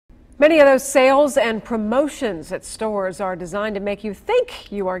Many of those sales and promotions at stores are designed to make you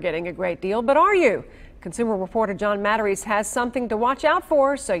think you are getting a great deal, but are you? Consumer reporter John Matarese has something to watch out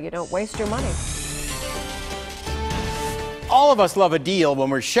for so you don't waste your money. All of us love a deal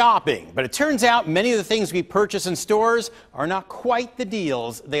when we're shopping, but it turns out many of the things we purchase in stores are not quite the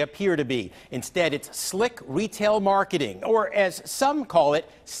deals they appear to be. Instead, it's slick retail marketing, or as some call it,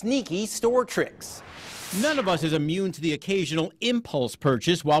 sneaky store tricks. None of us is immune to the occasional impulse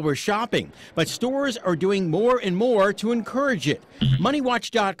purchase while we're shopping, but stores are doing more and more to encourage it.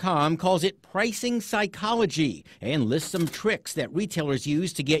 MoneyWatch.com calls it pricing psychology and lists some tricks that retailers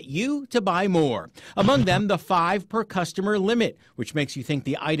use to get you to buy more. Among them, the 5 per customer limit, which makes you think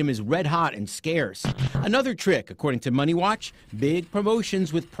the item is red hot and scarce. Another trick, according to MoneyWatch, big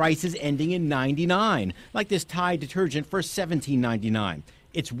promotions with prices ending in 99, like this Tide detergent for $17.99.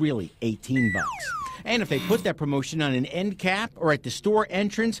 It's really $18. And if they put that promotion on an end cap or at the store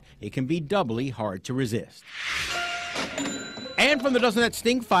entrance, it can be doubly hard to resist. And from the Doesn't That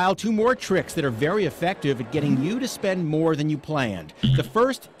Stink file, 2 more tricks that are very effective at getting you to spend more than you planned. The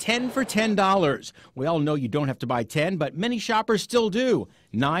first, 10 for $10. We all know you don't have to buy 10, but many shoppers still do.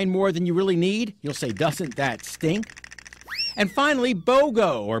 9 more than you really need? You'll say, doesn't that stink? And finally,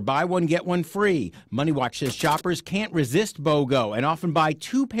 BOGO, or buy one, get one free. MoneyWatch says shoppers can't resist BOGO and often buy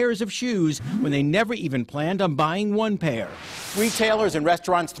 2 pairs of shoes when they never even planned on buying 1 pair. Retailers and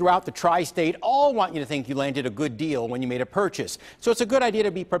restaurants throughout the tri-state all want you to think you landed a good deal when you made a purchase. So it's a good idea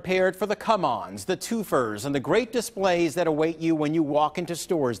to be prepared for the come-ons, the twofers, and the great displays that await you when you walk into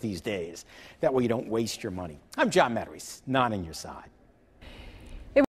stores these days. That way you don't waste your money. I'm John Matarese, not on your side.